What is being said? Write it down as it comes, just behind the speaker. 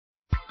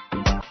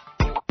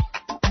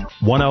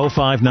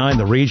1059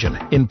 The Region,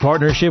 in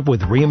partnership with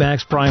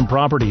REMAX Prime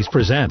Properties,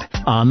 present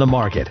On the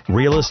Market,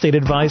 real estate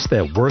advice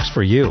that works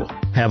for you.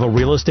 Have a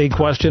real estate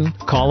question?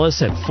 Call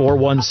us at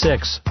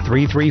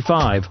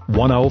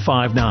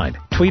 416-335-1059.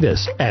 Tweet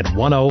us at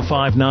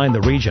 1059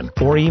 The Region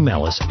or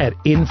email us at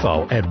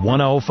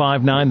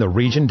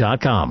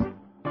info@1059theregion.com.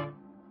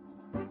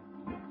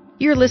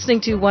 You're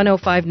listening to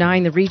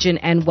 1059 The Region,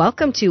 and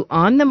welcome to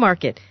On the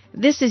Market.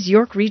 This is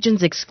York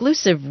Region's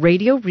exclusive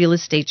radio real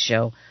estate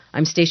show.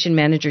 I'm station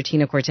manager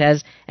Tina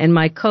Cortez, and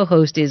my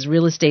co-host is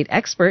real estate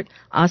expert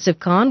Asif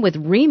Khan with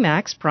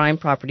REMAX Prime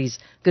Properties.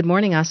 Good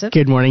morning, Asif.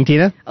 Good morning,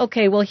 Tina.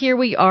 Okay, well, here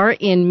we are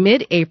in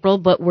mid-April,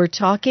 but we're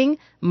talking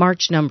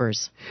March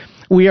numbers.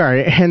 We are,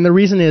 and the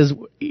reason is,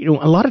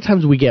 a lot of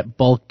times we get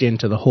bulked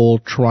into the whole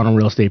Toronto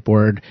Real Estate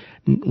Board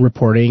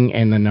reporting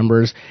and the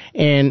numbers,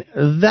 and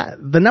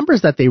the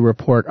numbers that they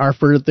report are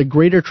for the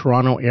Greater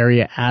Toronto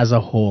Area as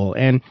a whole.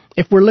 And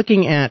if we're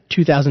looking at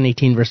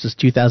 2018 versus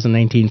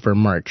 2019 for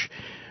March,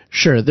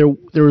 sure, there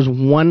was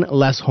one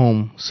less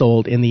home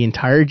sold in the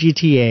entire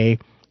GTA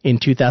in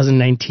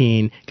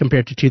 2019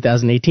 compared to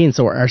 2018.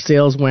 So our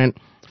sales went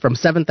from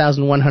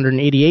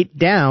 7,188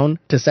 down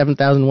to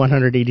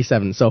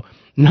 7,187. So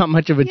not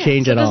much of a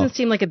change at all. It doesn't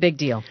seem like a big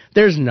deal.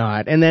 There's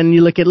not. And then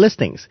you look at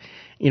listings.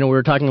 We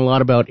were talking a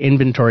lot about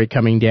inventory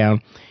coming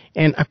down.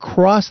 And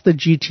across the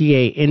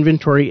GTA,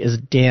 inventory is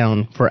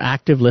down for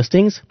active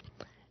listings.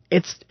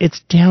 It's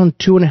down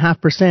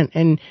 2.5%,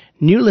 and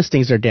new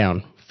listings are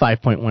down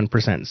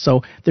 5.1%.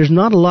 So there's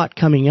not a lot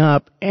coming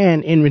up,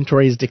 and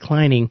inventory is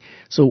declining.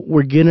 So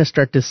we're going to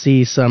start to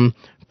see some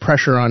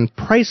pressure on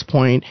price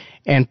point,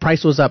 and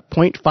price was up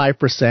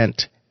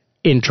 0.5%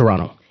 in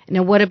Toronto.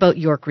 Now, what about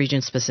York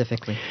Region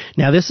specifically?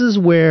 Now, this is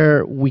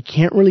where we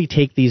can't really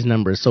take these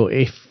numbers. So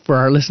if for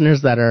our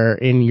listeners that are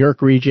in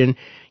York Region,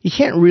 you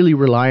can't really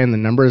rely on the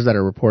numbers that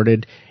are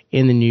reported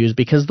in the news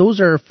because those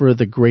are for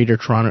the Greater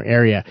Toronto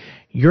Area.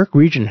 York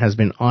Region has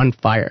been on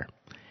fire.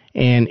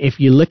 And if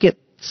you look at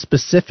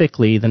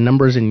specifically the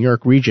numbers in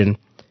York Region,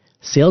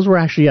 sales were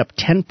actually up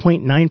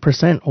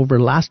 10.9% over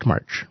last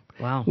March.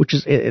 Wow. Which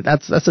is,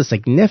 that's a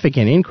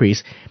significant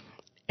increase.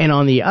 And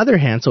on the other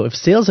hand, so if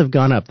sales have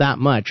gone up that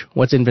much,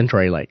 what's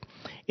inventory like?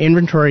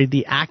 Inventory,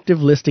 the active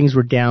listings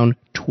were down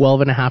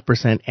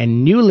 12.5%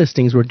 and new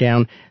listings were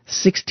down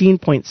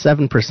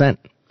 16.7%.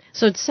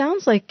 So it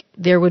sounds like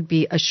there would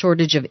be a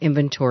shortage of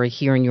inventory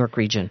here in York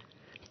Region.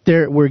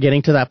 We're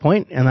getting to that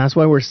point, and that's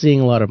why we're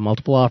seeing a lot of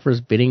multiple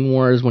offers, bidding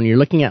wars. When you're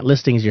looking at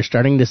listings, you're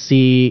starting to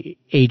see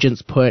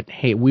agents put,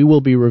 hey, we will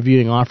be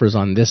reviewing offers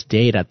on this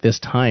date at this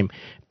time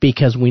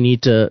because we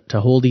need to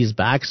hold these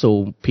back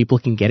so people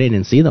can get in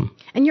and see them.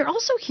 And you're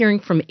also hearing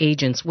from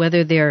agents,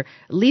 whether they're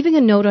leaving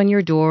a note on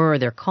your door or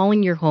they're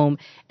calling your home,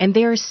 and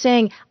they're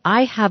saying,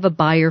 I have a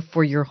buyer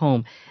for your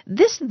home.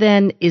 This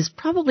then is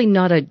probably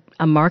not a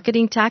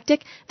marketing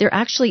tactic. There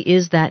actually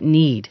is that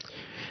need.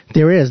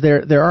 There is.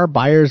 There are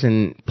buyers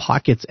in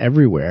pockets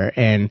everywhere,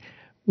 and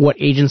what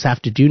agents have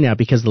to do now,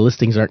 because the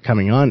listings aren't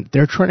coming on,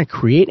 they're trying to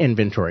create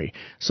inventory.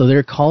 So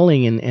they're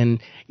calling,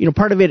 and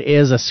part of it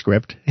is a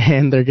script,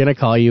 and they're going to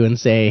call you and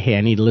say, hey,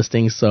 I need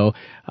listings, so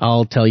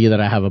I'll tell you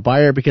that I have a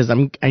buyer because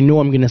I know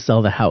I'm going to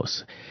sell the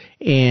house.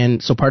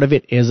 And so part of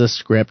it is a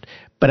script,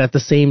 but at the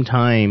same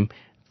time,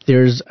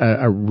 there's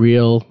a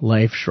real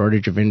life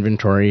shortage of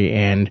inventory,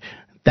 and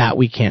that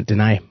we can't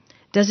deny.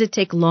 Does it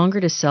take longer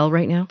to sell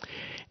right now?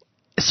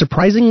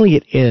 Surprisingly,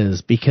 it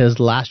is, because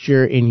last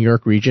year in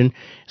York Region,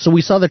 so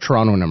we saw the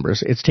Toronto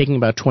numbers. It's taking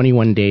about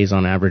 21 days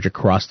on average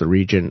across the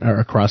region, or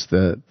across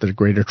the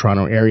Greater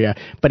Toronto Area.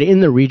 But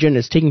in the region,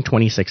 it's taking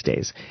 26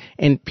 days.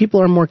 And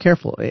people are more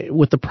careful.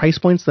 With the price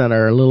points that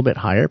are a little bit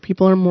higher,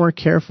 people are more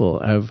careful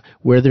of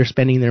where they're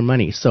spending their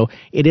money. So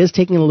it is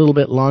taking a little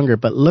bit longer,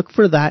 but look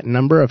for that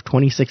number of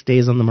 26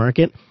 days on the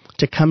market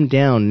to come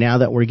down now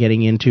that we're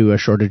getting into a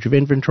shortage of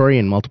inventory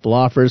and multiple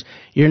offers.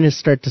 You're going to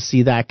start to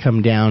see that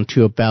come down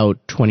to about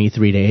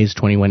 23 days,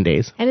 21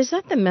 days. And is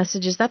that the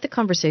message? Is that the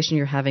conversation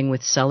you're having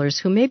with sellers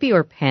who maybe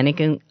are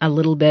panicking a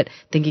little bit,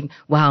 thinking,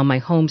 wow, my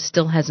home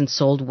still hasn't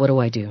sold. What do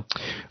I do?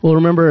 Well,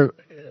 remember,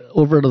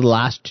 over the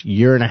last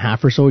year and a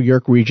half or so,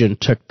 York Region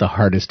took the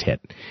hardest hit.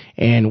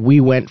 And we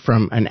went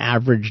from an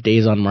average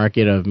days on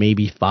market of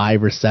maybe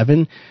 5 or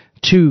 7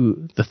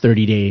 to the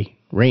 30-day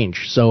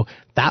range. So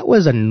that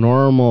was a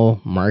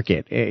normal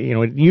market.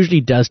 It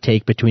usually does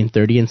take between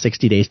 30 and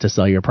 60 days to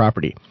sell your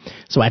property.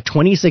 So at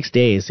 26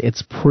 days,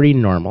 it's pretty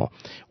normal.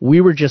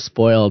 We were just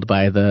spoiled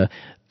by the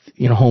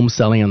home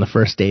selling on the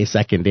first day,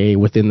 second day,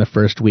 within the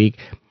first week.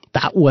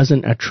 That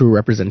wasn't a true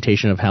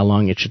representation of how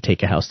long it should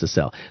take a house to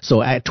sell.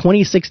 So at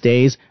 26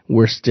 days,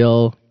 we're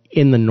still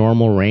in the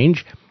normal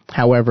range.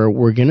 However,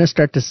 we're going to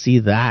start to see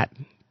that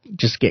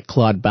just get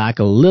clawed back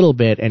a little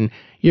bit, and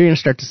you're going to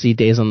start to see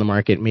days on the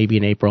market maybe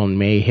in April and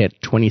May hit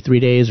 23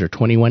 days or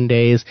 21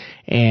 days,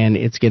 and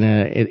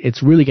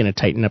it's really going to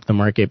tighten up the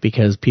market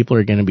because people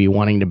are going to be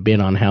wanting to bid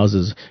on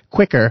houses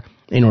quicker,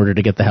 in order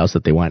to get the house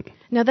that they want.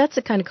 Now, that's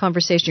the kind of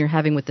conversation you're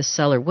having with the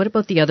seller. What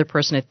about the other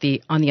person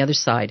on the other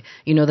side?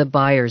 The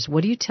buyers.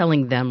 What are you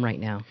telling them right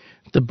now?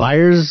 The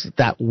buyers,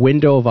 that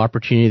window of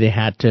opportunity they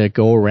had to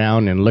go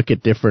around and look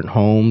at different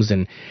homes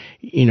and,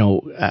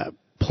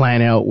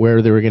 plan out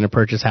where they were going to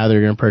purchase, how they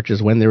were going to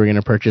purchase, when they were going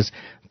to purchase,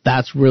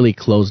 that's really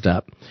closed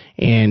up.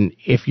 And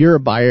if you're a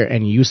buyer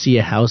and you see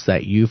a house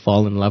that you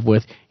fall in love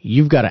with,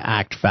 you've got to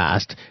act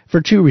fast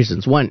for two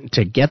reasons. One,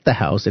 to get the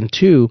house, and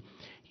two,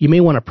 you may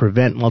want to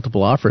prevent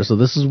multiple offers. So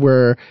this is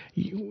where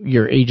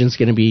your agent's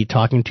going to be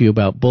talking to you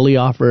about bully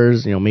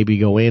offers, maybe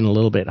go in a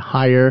little bit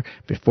higher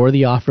before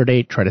the offer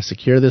date, try to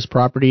secure this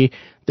property.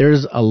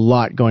 There's a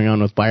lot going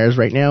on with buyers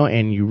right now,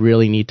 and you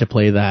really need to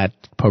play that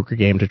poker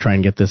game to try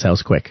and get this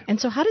house quick. And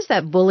so how does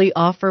that bully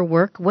offer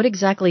work? What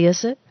exactly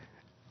is it?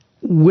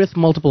 With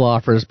multiple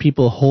offers,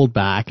 people hold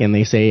back and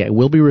they say,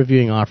 we'll be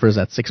reviewing offers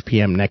at 6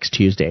 p.m. next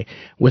Tuesday.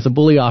 With a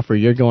bully offer,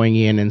 you're going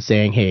in and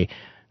saying, hey,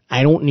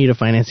 I don't need a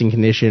financing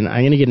condition.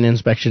 I'm going to get an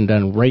inspection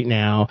done right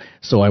now,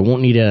 so I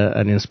won't need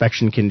an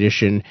inspection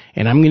condition,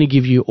 and I'm going to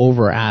give you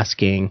over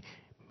asking.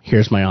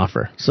 Here's my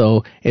offer.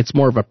 So it's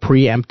more of a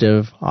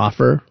preemptive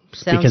offer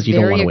because you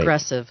don't want to wait.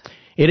 Sounds very aggressive.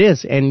 It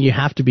is, and you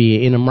have to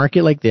be in a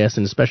market like this,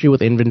 and especially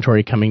with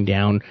inventory coming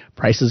down,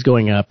 prices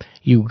going up,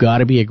 you got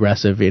to be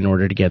aggressive in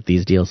order to get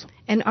these deals.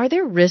 And are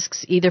there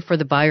risks either for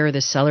the buyer or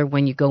the seller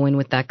when you go in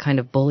with that kind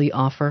of bully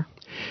offer?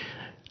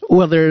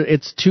 Well,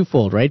 it's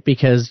twofold, right?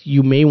 Because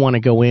you may want to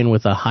go in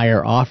with a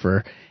higher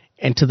offer,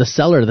 and to the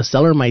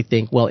seller might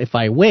think, well, if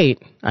I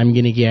wait, I'm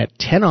going to get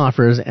 10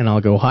 offers and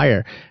I'll go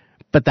higher.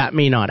 But that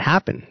may not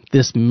happen.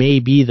 This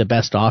may be the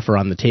best offer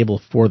on the table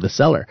for the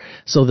seller.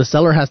 So the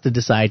seller has to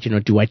decide,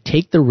 do I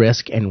take the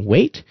risk and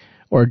wait,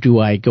 or do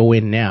I go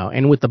in now?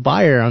 And with the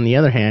buyer, on the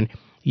other hand,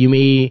 you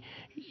may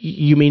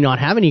not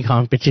have any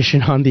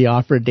competition on the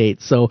offer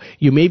date. So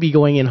you may be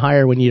going in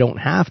higher when you don't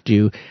have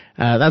to.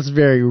 That's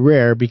very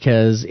rare,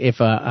 because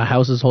if a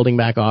house is holding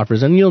back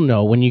offers, and you'll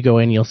know when you go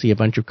in, you'll see a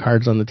bunch of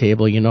cards on the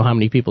table. You know how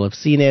many people have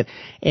seen it,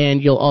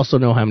 and you'll also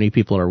know how many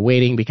people are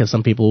waiting, because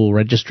some people will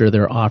register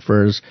their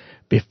offers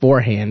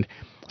beforehand.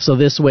 So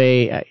this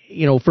way,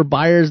 for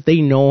buyers,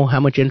 they know how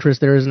much interest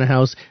there is in a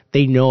house.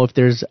 They know if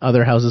there's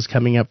other houses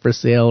coming up for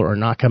sale or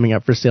not coming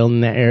up for sale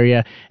in that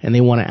area, and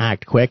they want to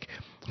act quick.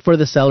 For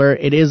the seller,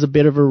 it is a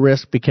bit of a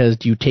risk, because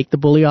do you take the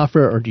bully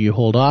offer or do you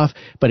hold off?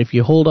 But if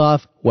you hold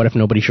off, what if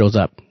nobody shows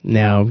up?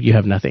 Now you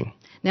have nothing.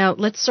 Now,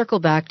 let's circle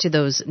back to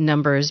those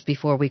numbers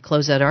before we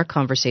close out our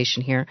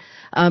conversation here.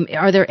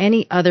 Are there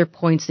any other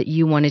points that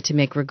you wanted to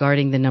make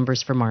regarding the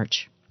numbers for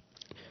March?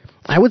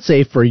 I would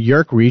say for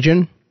York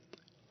Region,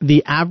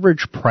 the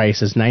average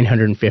price is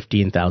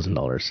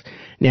 $915,000.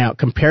 Now,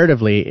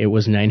 comparatively, it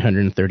was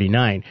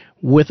 $939,000.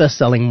 With us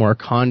selling more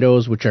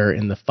condos, which are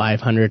in the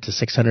 $500,000 to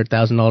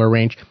 $600,000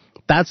 range,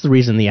 that's the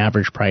reason the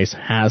average price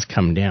has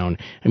come down.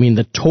 I mean,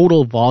 the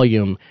total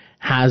volume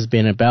has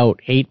been about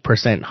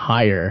 8%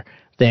 higher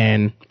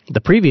than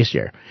the previous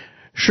year.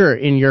 Sure,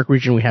 in York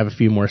Region, we have a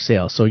few more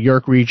sales. So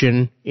York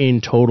Region,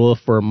 in total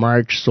for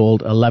March,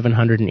 sold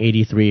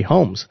 1,183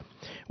 homes,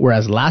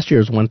 whereas last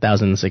year was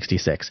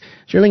 1,066. So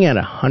you're looking at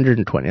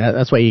 120.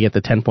 That's why you get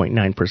the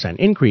 10.9%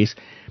 increase.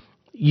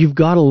 You've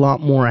got a lot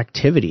more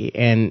activity,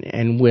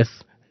 and with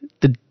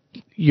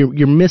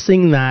you're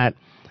missing that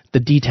the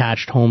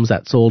detached homes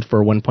that sold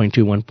for 1.2,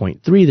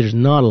 1.3. There's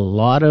not a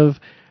lot of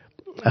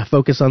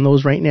focus on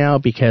those right now,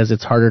 because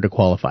it's harder to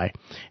qualify,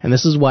 and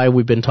this is why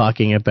we've been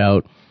talking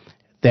about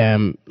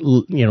them,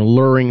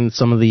 lowering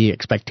some of the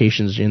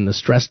expectations in the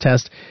stress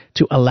test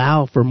to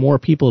allow for more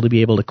people to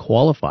be able to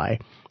qualify,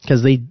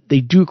 because they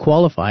do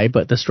qualify,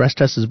 but the stress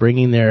test is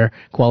bringing their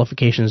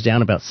qualifications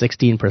down about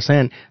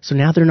 16%. So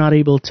now they're not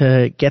able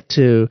to get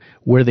to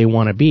where they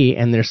want to be,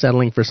 and they're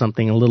settling for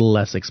something a little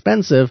less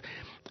expensive,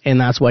 and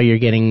that's why you're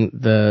getting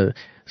the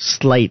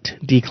slight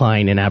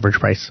decline in average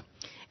price.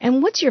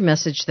 And what's your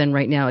message then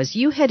right now as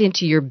you head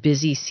into your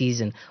busy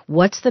season?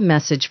 What's the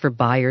message for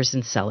buyers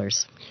and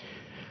sellers?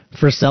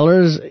 For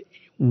sellers,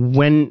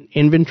 when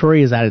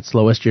inventory is at its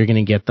lowest, you're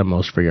going to get the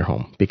most for your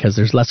home, because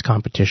there's less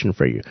competition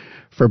for you.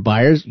 For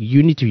buyers,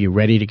 you need to be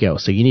ready to go.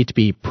 So you need to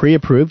be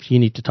pre-approved. You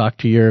need to talk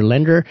to your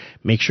lender.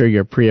 Make sure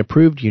you're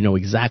pre-approved. You know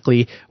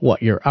exactly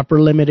what your upper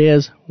limit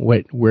is,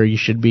 where you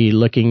should be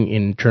looking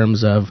in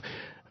terms of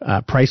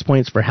price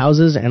points for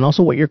houses, and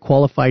also what you're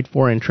qualified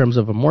for in terms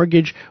of a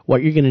mortgage,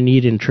 what you're going to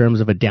need in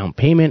terms of a down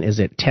payment. Is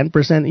it 10%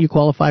 that you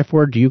qualify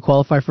for? Do you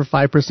qualify for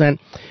 5%?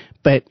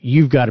 But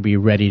you've got to be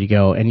ready to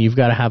go, and you've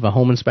got to have a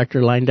home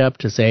inspector lined up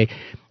to say,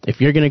 if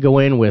you're going to go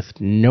in with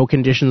no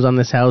conditions on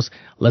this house,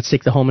 let's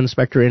take the home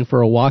inspector in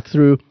for a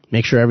walkthrough,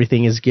 make sure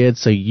everything is good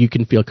so you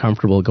can feel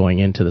comfortable going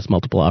into this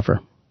multiple offer.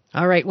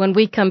 All right, when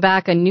we come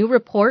back, a new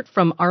report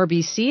from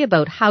RBC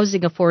about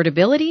housing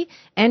affordability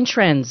and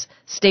trends.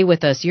 Stay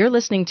with us. You're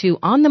listening to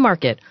On the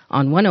Market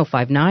on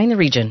 105.9 The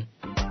Region.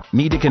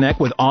 Need to connect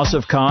with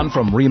Asif Khan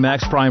from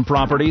REMAX Prime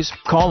Properties?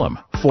 Call him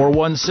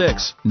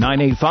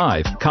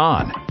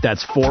 416-985-KHAN.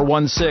 That's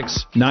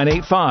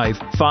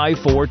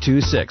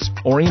 416-985-5426.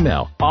 Or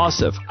email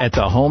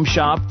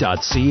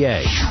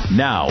asif@thehomeshop.ca.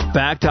 Now,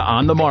 back to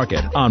On the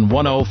Market on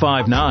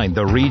 105.9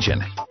 The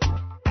Region.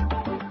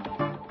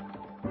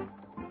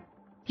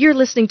 You're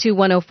listening to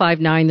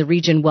 105.9 The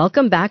Region.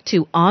 Welcome back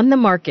to On the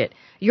Market,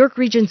 York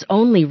Region's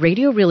only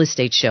radio real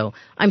estate show.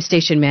 I'm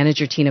station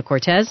manager Tina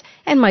Cortez,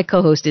 and my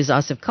co-host is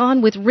Asif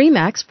Khan with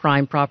REMAX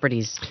Prime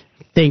Properties.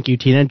 Thank you,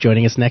 Tina.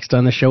 Joining us next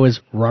on the show is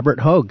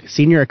Robert Hogue,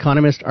 Senior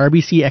Economist,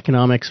 RBC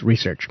Economics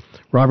Research.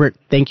 Robert,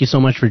 thank you so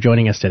much for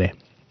joining us today.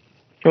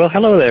 Well,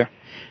 hello there.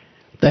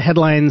 The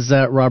headlines,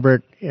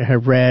 Robert,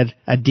 have read,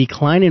 a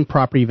decline in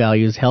property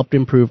values helped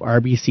improve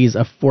RBC's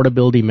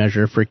affordability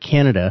measure for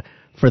Canada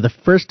for the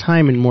first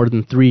time in more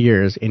than 3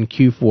 years in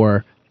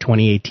Q4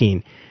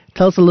 2018.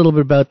 Tell us a little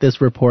bit about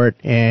this report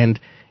and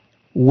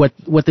what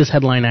this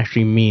headline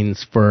actually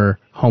means for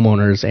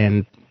homeowners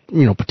and,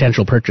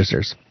 potential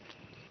purchasers.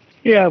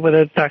 Yeah, well,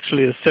 it's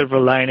actually a silver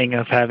lining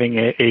of having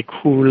a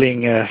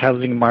cooling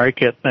housing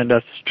market, and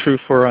that's true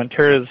for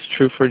Ontario, it's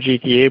true for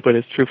GTA, but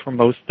it's true for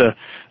most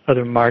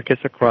other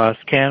markets across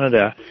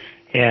Canada.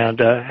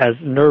 And as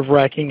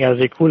nerve-wracking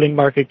as a cooling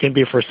market can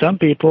be for some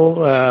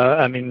people,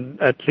 at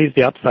least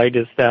the upside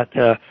is that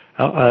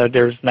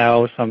there's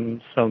now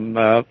some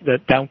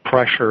down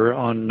pressure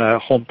on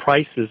home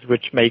prices,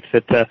 which makes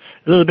it a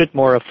little bit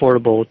more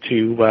affordable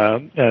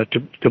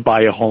to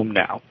buy a home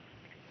now.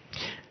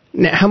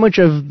 Now, how much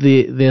of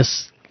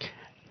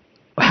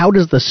how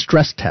does the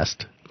stress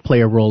test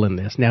play a role in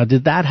this? Now,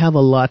 did that have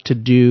a lot to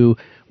do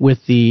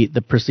with the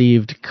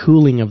perceived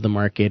cooling of the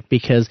market?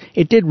 Because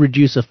it did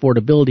reduce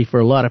affordability for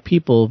a lot of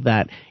people,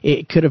 that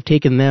it could have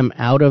taken them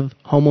out of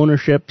home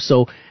ownership.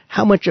 So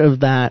how much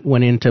of that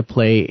went into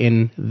play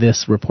in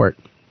this report?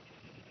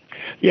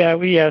 Yeah,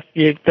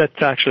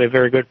 that's actually a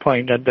very good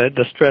point.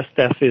 The stress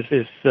test is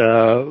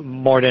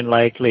more than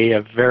likely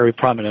a very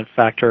prominent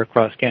factor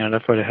across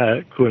Canada for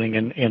the cooling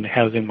in the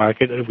housing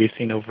market that we've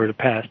seen over the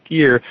past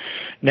year.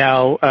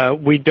 Now,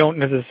 we don't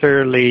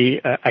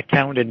necessarily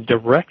account it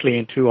directly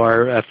into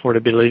our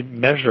affordability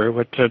measure.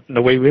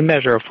 The way we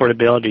measure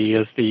affordability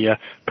is the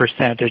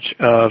percentage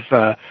of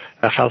a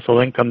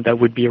household income that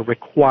would be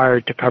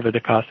required to cover the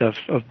cost of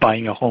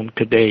buying a home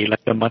today,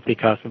 like the monthly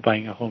cost of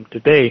buying a home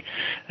today.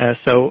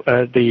 So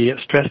the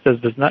stress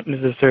test does not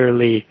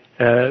necessarily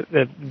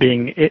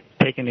being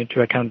taken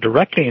into account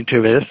directly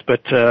into this,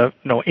 but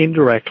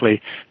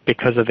indirectly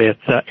because of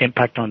its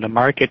impact on the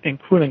market,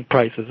 including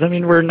prices. I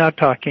mean, we're not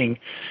talking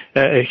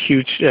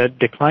huge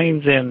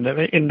declines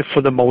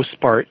for the most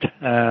part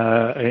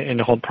in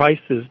the home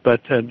prices,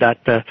 but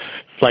that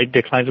slight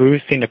declines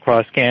we've seen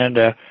across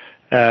Canada.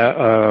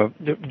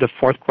 The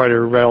fourth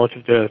quarter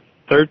relative to the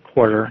third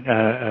quarter,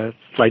 a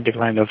slight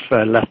decline of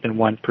less than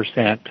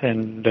 1%.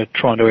 In the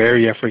Toronto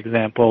area, for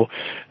example,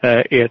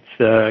 it's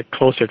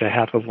closer to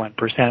half of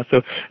 1%.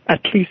 So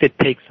at least it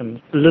takes a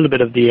little bit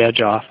of the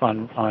edge off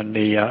on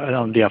the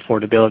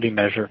affordability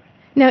measure.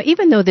 Now,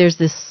 even though there's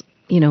this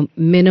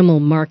minimal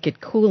market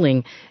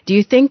cooling, do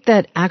you think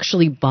that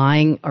actually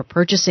buying or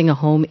purchasing a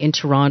home in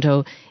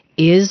Toronto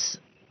is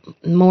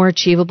more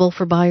achievable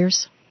for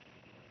buyers?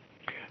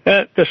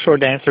 The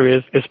short answer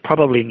is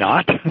probably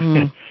not,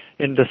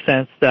 in the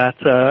sense that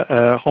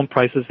home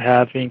prices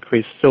have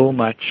increased so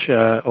much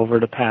over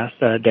the past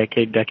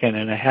decade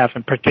and a half,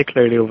 and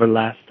particularly over the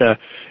last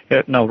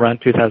around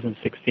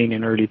 2016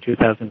 and early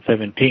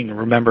 2017.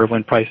 Remember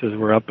when prices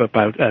were up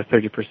about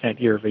 30%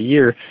 year over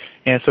year,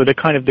 and so the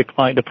kind of the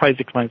price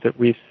declines that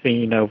we've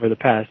seen over the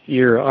past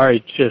year are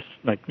just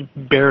like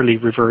barely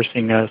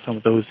reversing some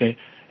of those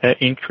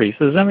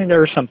increases. I mean,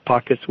 there are some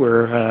pockets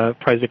where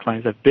price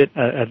declines have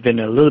been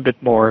a little bit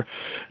more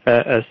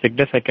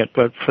significant,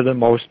 but for the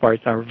most part,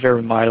 are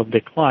very mild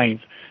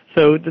declines.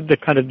 So the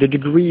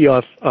degree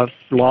of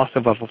loss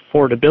of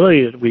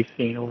affordability that we've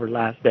seen over the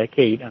last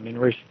decade, I mean,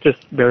 we're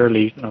just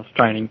barely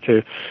starting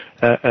to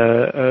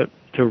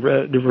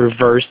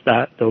reverse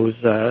that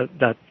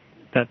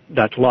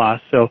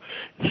loss. So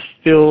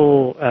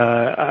still,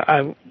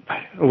 I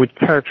would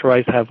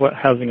characterize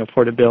housing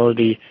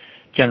affordability,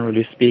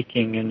 generally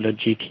speaking, in the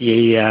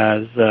GTA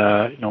as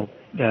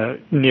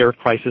near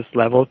crisis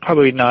level.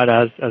 Probably not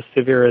as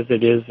severe as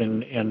it is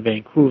in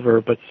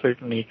Vancouver, but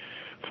certainly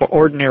for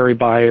ordinary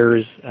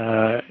buyers,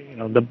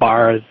 the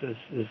bar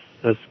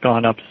has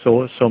gone up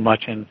so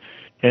much and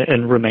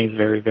remains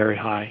very, very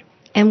high.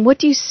 And what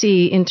do you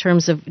see in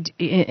terms of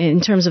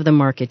the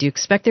market? Do you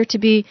expect there to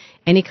be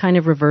any kind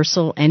of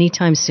reversal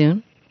anytime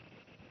soon?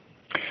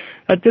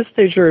 At this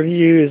stage, our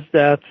view is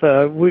that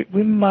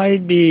we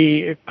might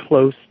be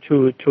close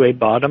to a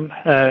bottom.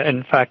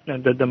 In fact,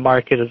 the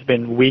market has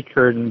been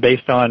weaker, and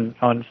based on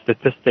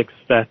statistics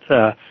that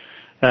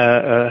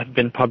have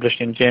been published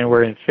in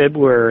January and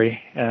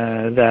February,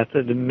 that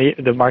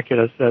the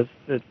market has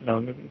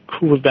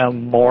cooled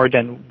down more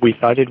than we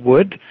thought it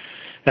would.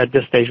 at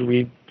this stage,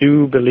 we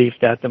do believe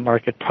that the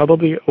market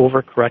probably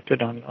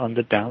overcorrected on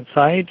the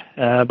downside,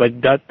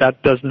 but that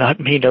does not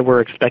mean that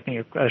we're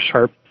expecting a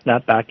sharp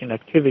snapback in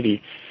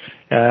activity.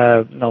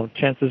 No,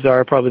 chances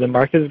are probably the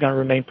market is going to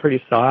remain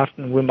pretty soft,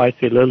 and we might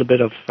see a little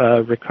bit of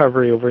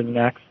recovery over the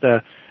next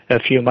a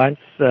few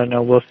months.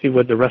 Now we'll see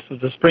what the rest of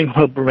the spring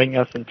will bring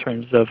us in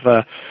terms of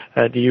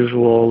the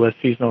usual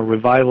seasonal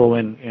revival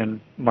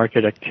in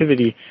market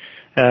activity.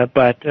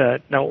 But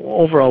no,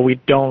 overall, we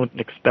don't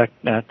expect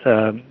that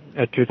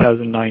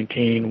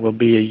 2019 will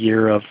be a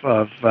year of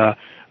a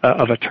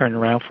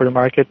turnaround for the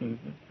market. And,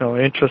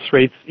 interest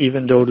rates,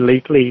 even though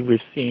lately we've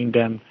seen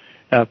them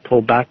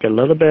pull back a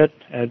little bit,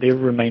 they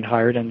remain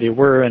higher than they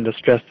were, and the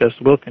stress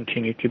test will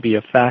continue to be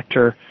a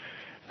factor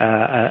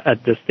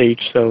at this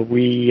stage. So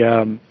we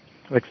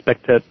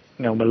expect that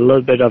a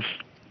little bit of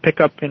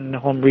pickup in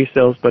home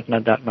resales, but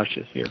not that much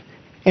this year.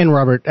 And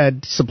Robert,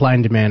 supply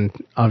and demand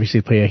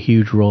obviously play a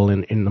huge role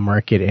in the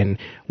market and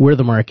where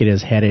the market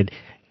is headed.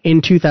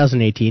 In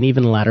 2018,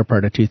 even the latter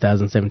part of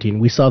 2017,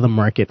 we saw the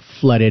market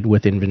flooded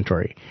with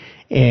inventory.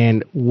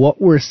 And what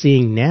we're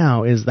seeing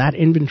now is that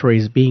inventory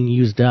is being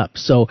used up.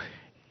 So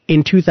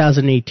in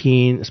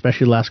 2018,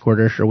 especially last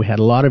quarter, sure, we had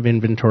a lot of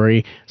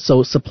inventory.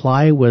 So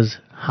supply was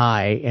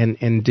high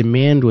and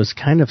demand was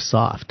kind of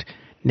soft.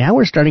 Now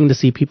we're starting to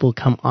see people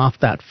come off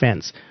that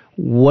fence.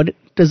 What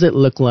does it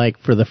look like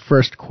for the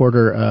first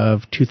quarter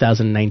of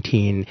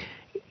 2019?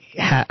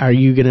 Are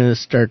you going to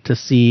start to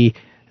see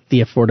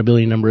the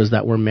affordability numbers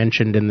that were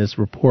mentioned in this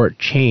report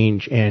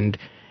change and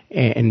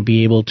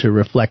be able to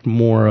reflect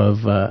more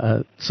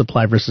of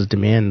supply versus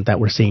demand that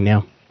we're seeing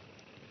now?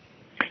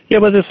 Yeah,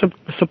 well, the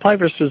supply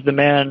versus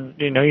demand,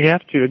 you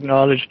have to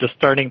acknowledge the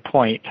starting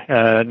point.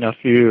 Now,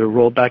 if you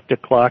roll back the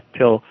clock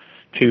to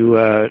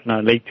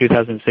late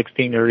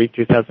 2016, early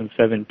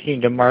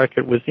 2017, the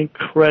market was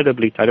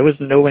incredibly tight. There was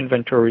no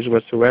inventories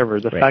whatsoever.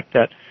 The fact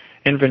that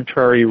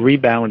inventory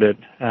rebounded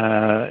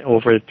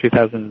over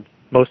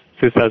most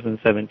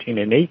 2017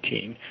 and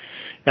 18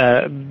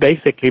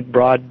 basically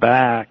brought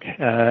back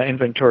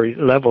inventory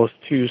levels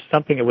to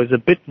something that was a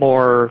bit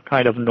more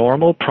kind of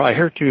normal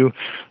prior to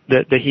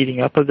the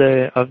heating up of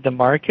the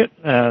market.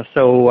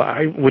 So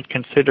I would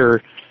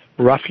consider,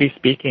 roughly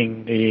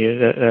speaking,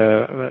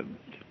 the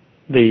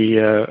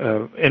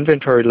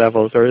inventory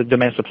levels or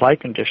demand supply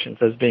conditions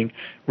as being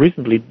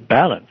reasonably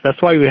balanced. That's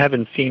why we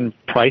haven't seen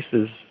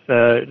prices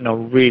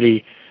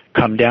really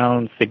come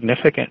down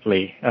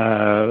significantly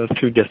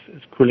through this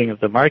cooling of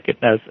the market,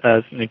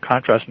 as in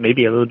contrast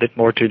maybe a little bit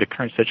more to the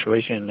current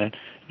situation in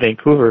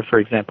Vancouver, for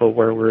example,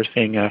 where we're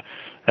seeing a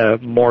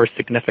more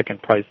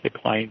significant price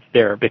declines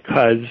there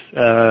because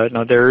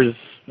there's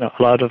a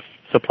lot of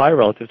supply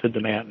relative to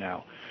demand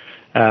now.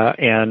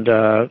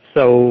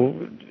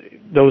 So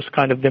those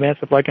kind of demand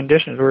supply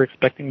conditions, we're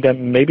expecting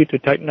them maybe to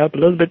tighten up a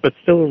little bit, but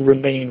still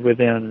remain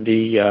within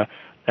the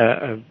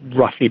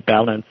roughly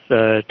balanced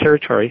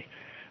territory.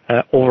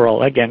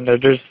 Overall, again,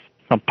 there's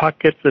some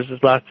pockets. There's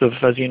lots of,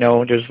 as you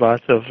know, there's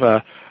lots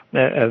of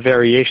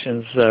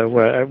variations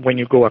when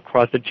you go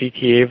across the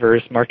GTA.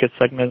 Various market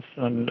segments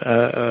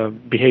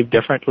behave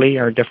differently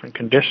or different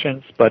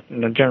conditions. But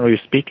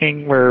generally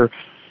speaking,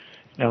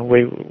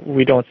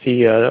 we don't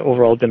see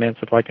overall demand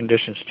supply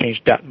conditions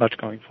change that much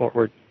going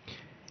forward.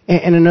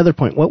 And another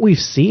point, what we've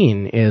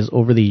seen is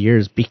over the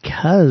years,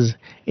 because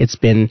it's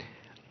been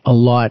a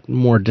lot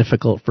more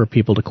difficult for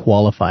people to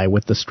qualify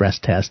with the stress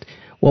test,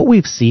 what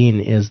we've seen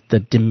is the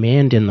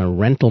demand in the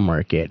rental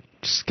market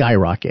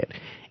skyrocket.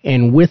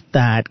 And with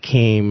that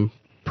came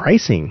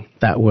pricing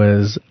that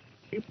was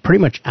pretty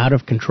much out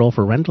of control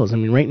for rentals. I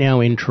mean, right now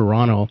in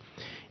Toronto,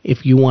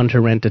 if you want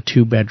to rent a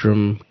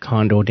 2-bedroom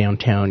condo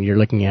downtown, you're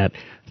looking at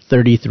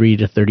 $3,300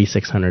 to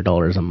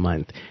 $3,600 a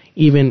month.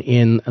 Even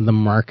in the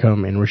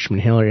Markham and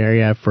Richmond Hill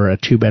area for a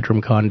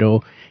 2-bedroom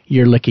condo,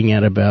 you're looking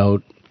at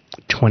about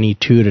 $2,200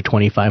 to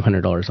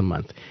 $2,500 a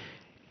month.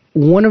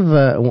 One of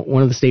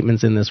the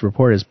statements in this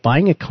report is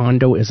buying a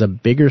condo is a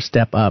bigger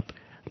step up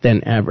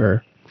than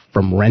ever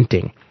from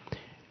renting.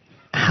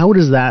 How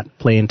does that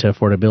play into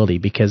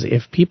affordability? Because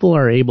if people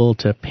are able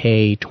to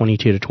pay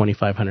 $2,200 to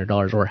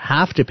 $2,500 or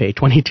have to pay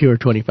 $2,200 or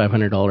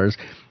 $2,500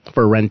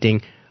 for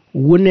renting,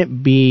 wouldn't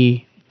it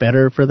be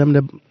better for them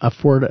to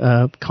afford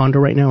a condo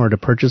right now or to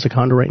purchase a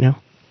condo right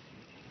now?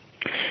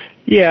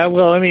 Yeah,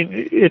 well, I mean,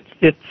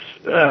 it's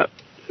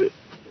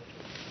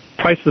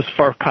prices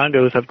for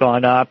condos have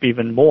gone up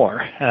even more,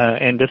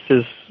 and this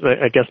is,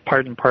 I guess,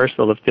 part and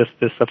parcel of this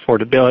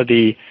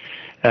affordability,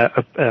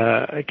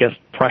 I guess,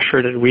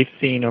 pressure that we've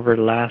seen over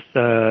the last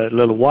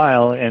little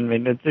while. And I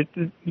mean,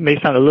 it may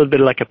sound a little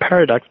bit like a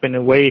paradox, but in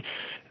a way,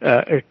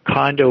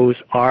 condos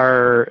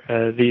are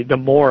the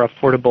more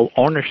affordable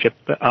ownership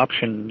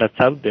option that's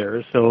out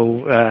there.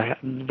 So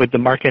with the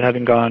market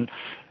having gone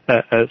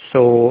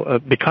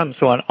become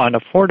so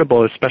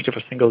unaffordable, especially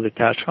for single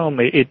detached home,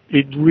 it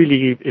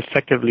really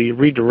effectively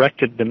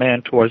redirected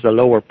demand towards the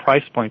lower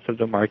price points of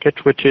the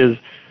market, which is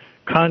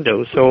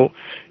condos. So,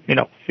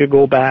 if you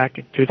go back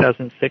in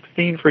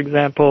 2016, for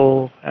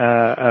example,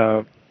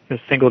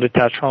 single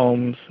detached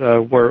homes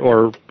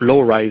or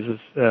low rises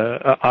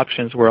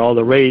options were all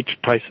the rage.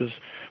 Prices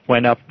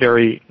went up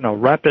very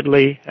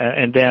rapidly,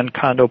 and then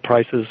condo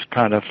prices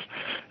kind of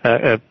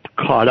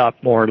caught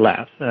up more or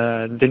less.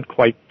 Didn't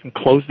quite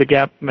close the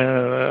gap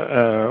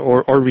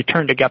or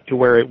return the gap to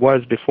where it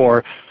was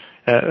before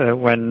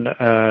when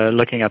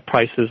looking at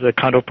prices,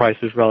 condo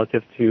prices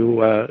relative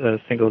to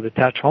single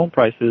detached home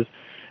prices.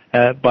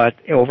 But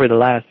over the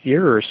last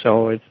year or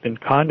so, it's been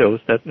condos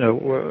that,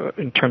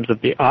 in terms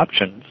of the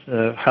options,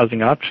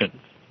 housing options,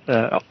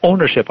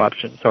 ownership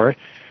options,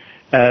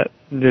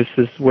 this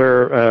is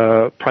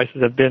where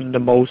prices have been the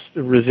most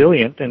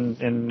resilient,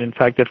 and in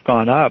fact have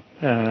gone up,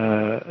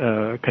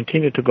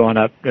 continue to go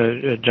up,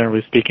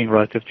 generally speaking,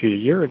 relative to a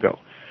year ago.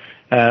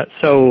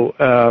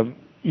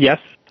 Yes,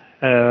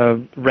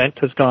 rent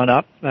has gone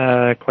up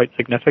quite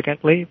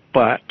significantly,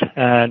 but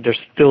there's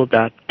still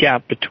that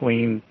gap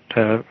between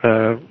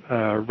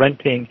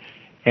renting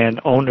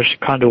and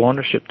condo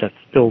ownership that's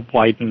still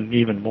widened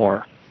even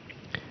more.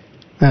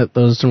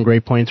 Those are some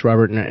great points,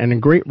 Robert, and a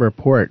great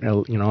report.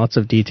 Lots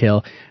of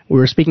detail. We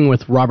were speaking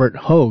with Robert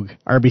Hogue,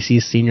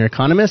 RBC's senior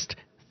economist.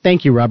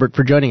 Thank you, Robert,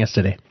 for joining us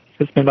today.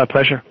 It's been my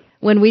pleasure.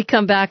 When we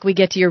come back, we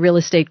get to your real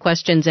estate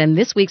questions and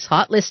this week's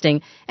hot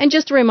listing. And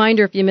just a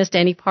reminder, if you missed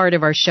any part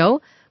of our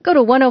show, go to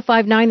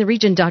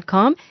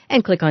 1059theregion.com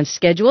and click on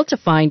schedule to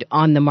find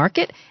On the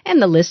Market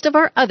and the list of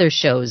our other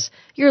shows.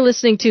 You're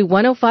listening to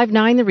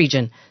 1059 The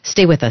Region.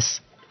 Stay with us.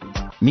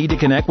 Need to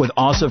connect with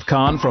Asif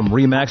Khan from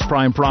REMAX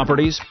Prime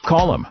Properties?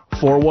 Call him,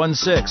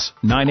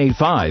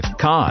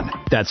 416-985-KHAN.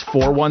 That's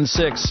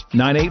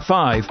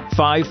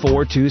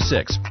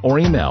 416-985-5426. Or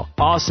email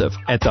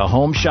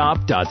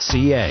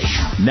asif@thehomeshop.ca.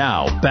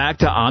 Now, back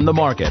to On the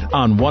Market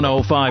on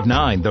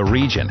 1059 The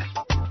Region.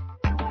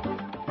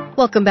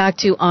 Welcome back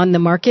to On the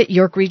Market,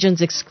 York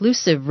Region's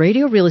exclusive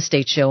radio real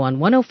estate show on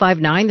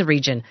 1059 The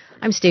Region.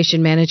 I'm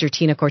station manager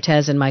Tina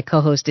Cortez, and my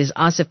co-host is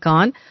Asif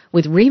Khan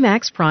with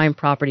REMAX Prime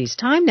Properties.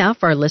 Time now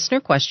for our listener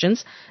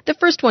questions. The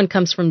first one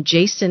comes from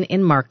Jason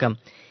in Markham.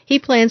 He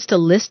plans to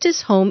list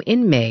his home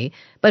in May,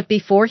 but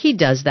before he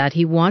does that,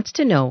 he wants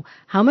to know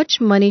how much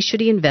money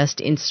should he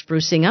invest in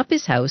sprucing up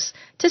his house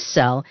to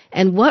sell,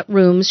 and what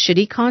rooms should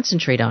he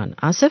concentrate on?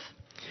 Asif?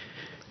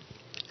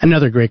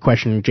 Another great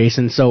question,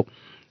 Jason. So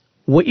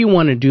what you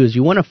want to do is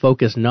you want to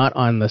focus not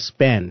on the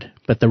spend,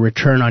 but the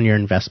return on your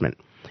investment.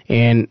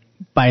 And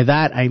by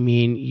that, I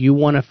mean you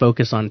want to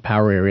focus on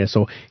power areas.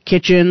 So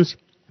kitchens,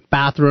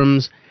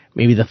 bathrooms,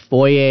 maybe the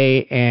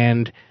foyer,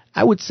 and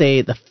I would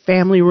say the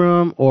family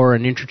room or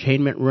an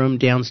entertainment room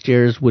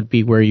downstairs would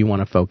be where you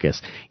want to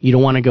focus. You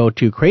don't want to go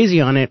too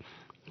crazy on it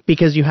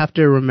because you have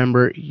to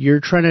remember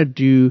you're trying to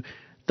do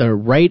the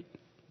right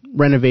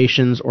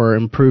renovations or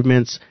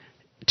improvements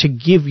to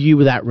give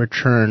you that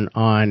return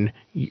on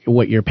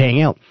what you're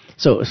paying out.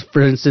 So,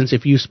 for instance,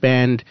 if you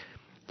spend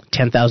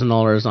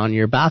 $10,000 on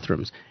your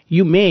bathrooms,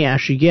 you may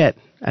actually get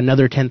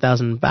another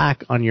 $10,000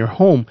 back on your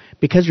home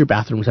because your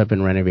bathrooms have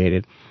been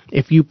renovated.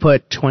 If you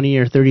put $20,000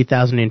 or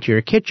 $30,000 into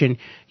your kitchen,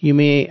 you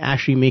may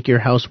actually make your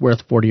house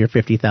worth $40,000 or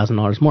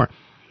 $50,000 more.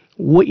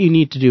 What you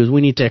need to do is we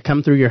need to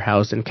come through your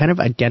house and kind of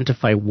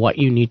identify what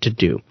you need to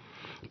do,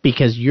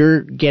 because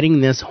you're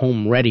getting this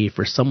home ready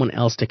for someone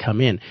else to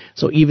come in.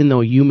 So even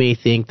though you may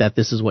think that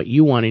this is what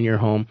you want in your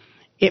home,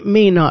 it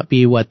may not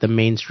be what the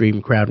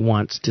mainstream crowd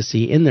wants to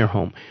see in their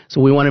home.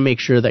 So we want to make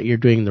sure that you're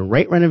doing the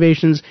right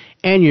renovations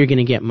and you're going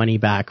to get money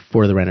back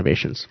for the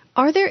renovations.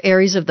 Are there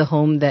areas of the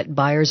home that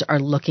buyers are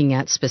looking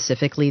at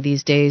specifically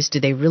these days? Do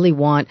they really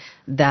want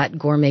that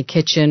gourmet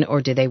kitchen, or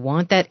do they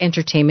want that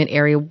entertainment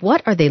area?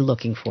 What are they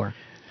looking for?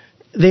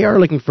 They are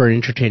looking for an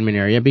entertainment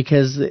area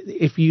because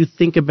if you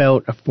think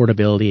about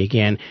affordability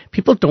again,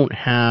 people don't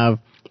have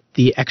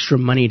the extra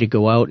money to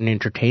go out and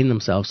entertain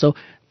themselves. So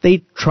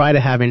they try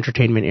to have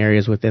entertainment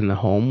areas within the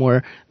home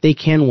where they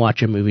can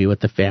watch a movie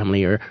with the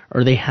family, or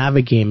they have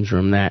a games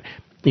room that,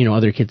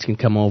 other kids can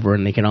come over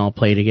and they can all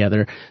play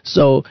together.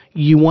 So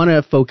you want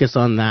to focus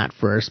on that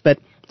first. But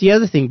the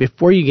other thing,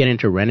 before you get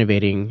into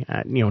renovating,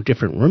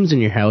 different rooms in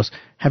your house,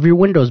 have your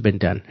windows been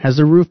done? Has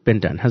the roof been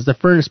done? Has the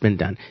furnace been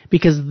done?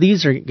 Because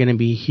these are going to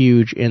be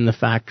huge in the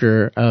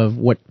factor of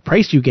what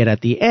price you get at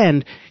the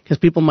end, because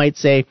people might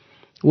say,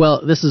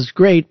 well, this is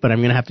great, but I'm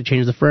going to have to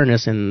change the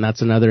furnace, and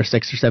that's another $6,000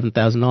 or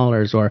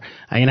 $7,000, or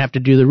I'm going to have to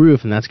do the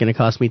roof, and that's going to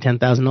cost me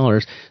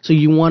 $10,000. So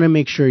you want to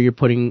make sure you're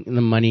putting the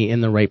money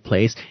in the right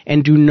place,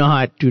 and do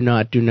not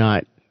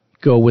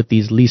go with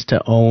these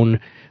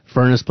lease-to-own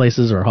furnace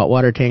places or hot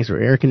water tanks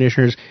or air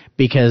conditioners,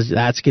 because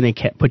that's going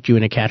to put you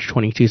in a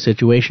catch-22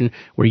 situation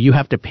where you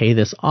have to pay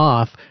this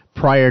off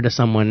prior to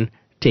someone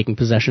taking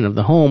possession of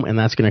the home, and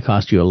that's going to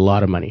cost you a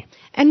lot of money.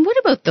 And what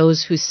about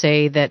those who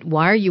say that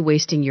why are you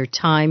wasting your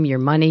time, your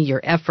money,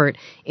 your effort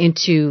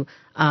into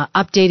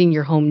updating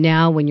your home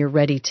now when you're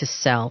ready to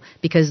sell?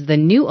 Because the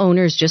new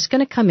owner is just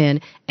going to come in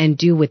and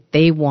do what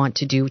they want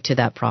to do to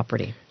that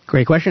property.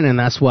 Great question, and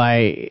that's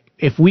why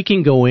if we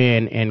can go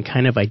in and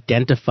kind of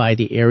identify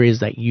the areas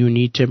that you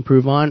need to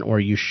improve on or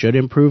you should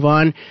improve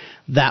on,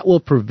 that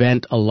will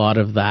prevent a lot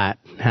of that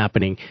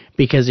happening.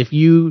 Because if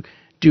you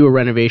do a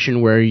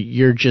renovation where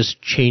you're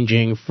just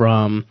changing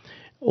from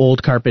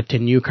old carpet to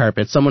new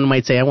carpet. Someone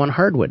might say, I want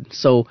hardwood.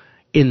 So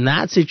in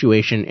that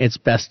situation, it's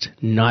best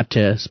not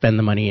to spend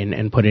the money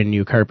and put in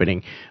new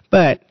carpeting.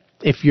 But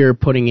if you're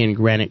putting in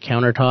granite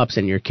countertops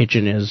and your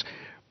kitchen is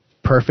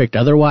perfect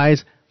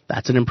otherwise,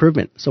 that's an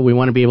improvement. So we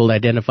want to be able to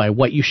identify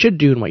what you should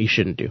do and what you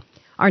shouldn't do.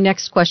 Our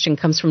next question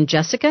comes from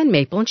Jessica in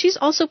Maple, and she's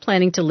also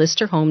planning to list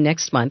her home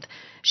next month.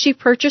 She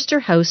purchased her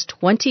house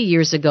 20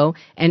 years ago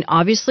and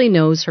obviously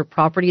knows her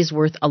property is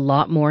worth a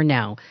lot more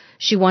now.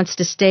 She wants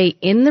to stay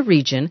in the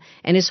region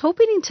and is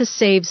hoping to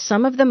save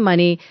some of the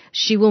money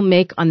she will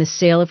make on the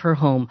sale of her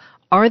home.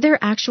 Are there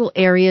actual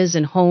areas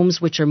and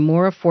homes which are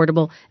more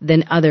affordable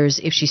than others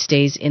if she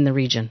stays in the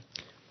region?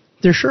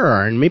 There sure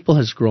are, and Maple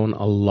has grown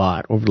a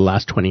lot over the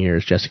last 20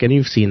 years, Jessica, and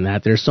you've seen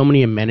that. There's so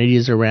many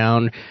amenities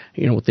around,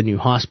 with the new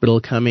hospital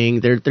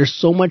coming. There's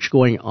so much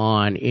going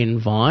on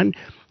in Vaughan,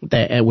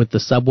 that with the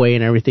subway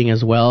and everything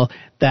as well,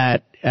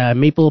 that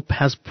Maple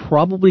has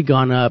probably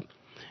gone up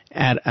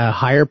at a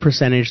higher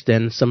percentage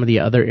than some of the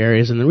other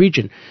areas in the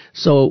region.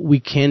 So we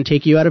can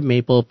take you out of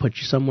Maple, put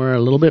you somewhere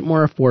a little bit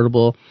more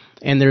affordable,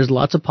 and there's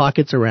lots of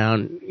pockets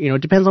around.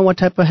 It depends on what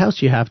type of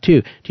house you have,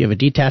 too. Do you have a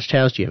detached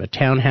house? Do you have a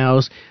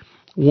townhouse?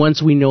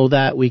 Once we know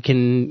that, we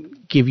can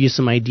give you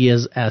some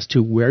ideas as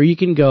to where you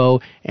can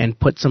go and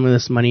put some of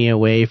this money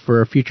away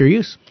for future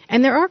use.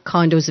 And there are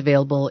condos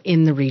available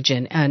in the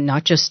region, and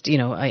not just,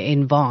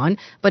 in Vaughan,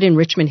 but in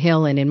Richmond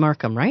Hill and in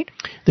Markham, right?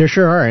 There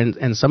sure are,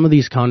 and some of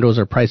these condos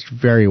are priced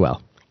very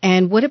well.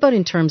 And what about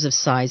in terms of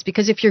size?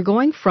 Because if you're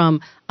going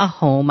from a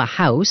home, a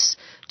house,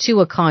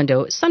 to a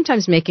condo,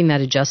 sometimes making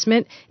that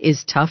adjustment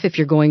is tough if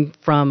you're going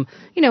from,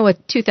 a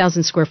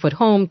 2,000 square foot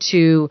home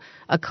to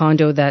a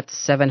condo that's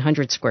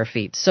 700 square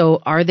feet.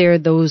 So are there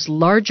those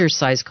larger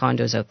size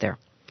condos out there?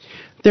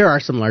 There are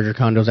some larger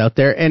condos out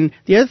there. And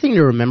the other thing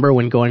to remember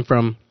when going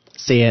from,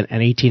 say, an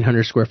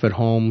 1,800 square foot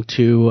home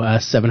to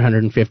a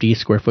 750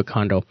 square foot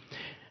condo,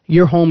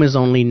 your home is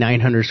only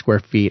 900 square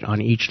feet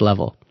on each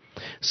level.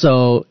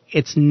 So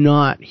it's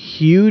not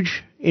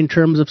huge in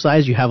terms of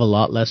size. You have a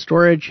lot less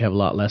storage, you have a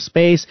lot less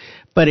space,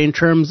 but in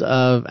terms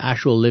of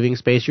actual living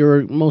space,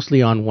 you're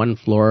mostly on one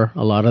floor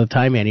a lot of the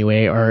time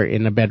anyway, or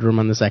in a bedroom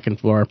on the second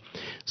floor.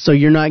 So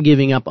you're not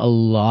giving up a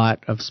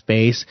lot of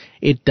space.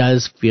 It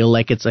does feel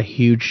like it's a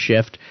huge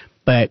shift,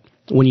 but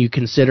when you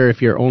consider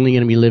if you're only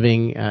going to be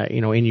living,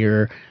 in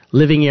your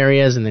living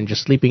areas and then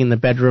just sleeping in the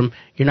bedroom,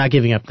 you're not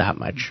giving up that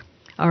much.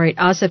 All right,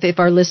 Asif, if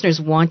our listeners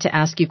want to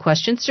ask you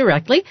questions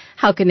directly,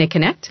 how can they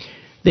connect?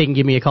 They can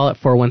give me a call at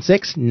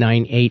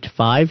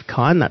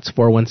 416-985-CON. That's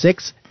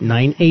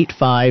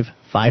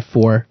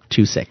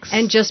 416-985-5426.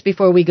 And just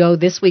before we go,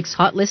 this week's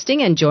hot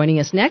listing, and joining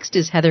us next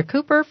is Heather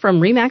Cooper from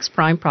REMAX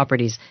Prime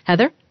Properties.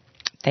 Heather?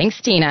 Thanks,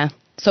 Tina.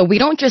 So we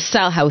don't just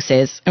sell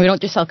houses, and we don't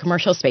just sell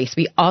commercial space.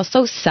 We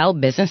also sell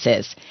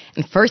businesses.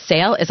 And for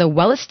sale is a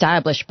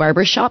well-established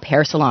barbershop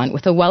hair salon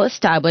with a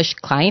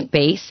well-established client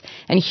base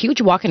and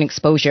huge walk-in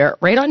exposure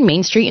right on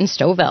Main Street in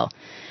Stouffville.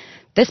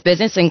 This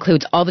business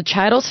includes all the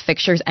chattels,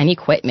 fixtures, and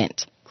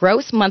equipment.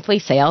 Gross monthly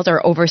sales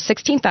are over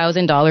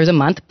 $16,000 a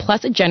month,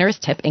 plus a generous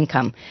tip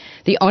income.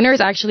 The owner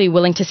is actually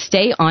willing to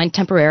stay on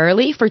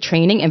temporarily for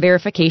training and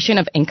verification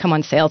of income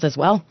on sales as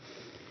well.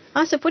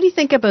 Asif, what do you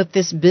think about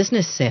this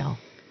business sale?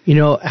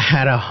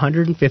 At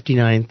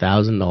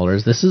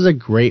 $159,000, this is a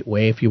great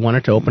way if you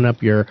wanted to open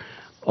up your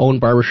own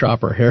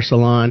barbershop or hair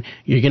salon.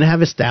 You're going to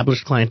have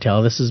established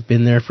clientele. This has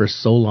been there for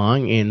so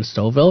long in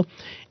Stouffville.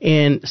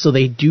 And so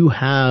they do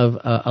have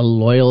a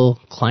loyal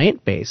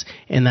client base,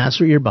 and that's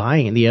what you're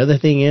buying. And the other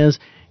thing is,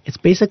 it's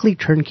basically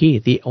turnkey.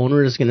 The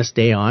owner is going to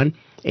stay on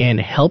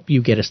and help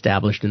you get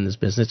established in this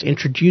business,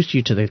 introduce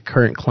you to the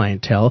current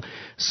clientele.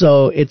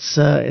 So it's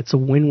a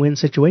win-win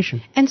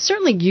situation. And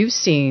certainly you've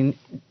seen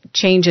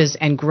changes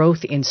and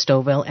growth in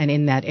Stouffville and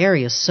in that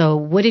area. So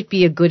would it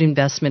be a good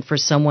investment for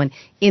someone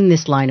in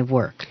this line of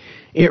work?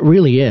 It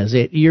really is.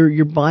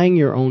 You're buying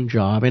your own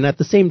job, and at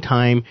the same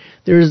time,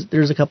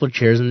 there's a couple of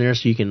chairs in there,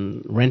 so you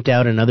can rent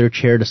out another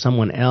chair to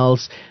someone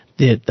else.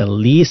 The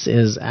lease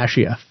is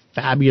actually a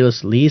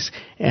fabulous lease.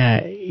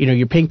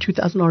 You're paying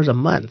 $2,000 a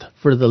month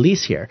for the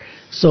lease here,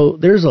 so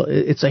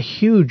it's a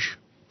huge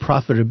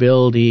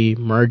profitability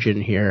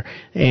margin here,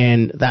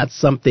 and that's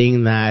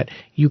something that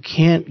you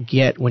can't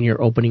get when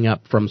you're opening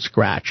up from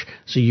scratch.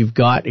 So you've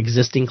got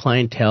existing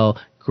clientele,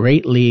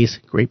 great lease,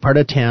 great part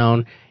of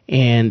town,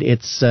 and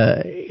it's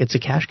a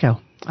cash cow.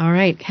 All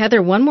right.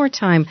 Heather, one more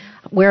time,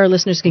 where our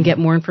listeners can get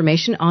more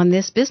information on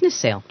this business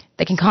sale.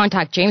 They can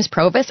contact James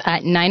Provis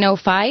at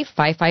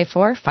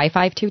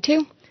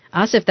 905-554-5522.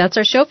 Asif, that's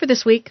our show for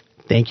this week.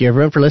 Thank you,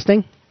 everyone, for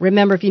listening.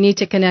 Remember, if you need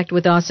to connect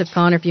with Asif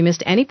Khan or if you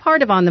missed any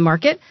part of On the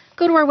Market,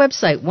 go to our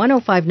website,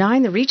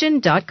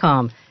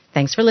 1059theregion.com.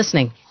 Thanks for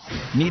listening.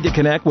 Need to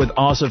connect with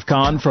Asif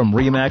Khan from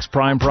REMAX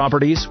Prime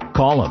Properties?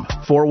 Call him,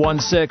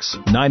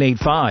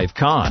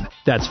 416-985-KHAN.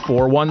 That's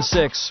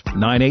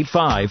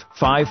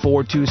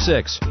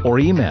 416-985-5426. Or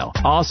email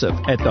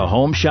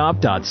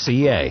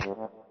asif@thehomeshop.ca.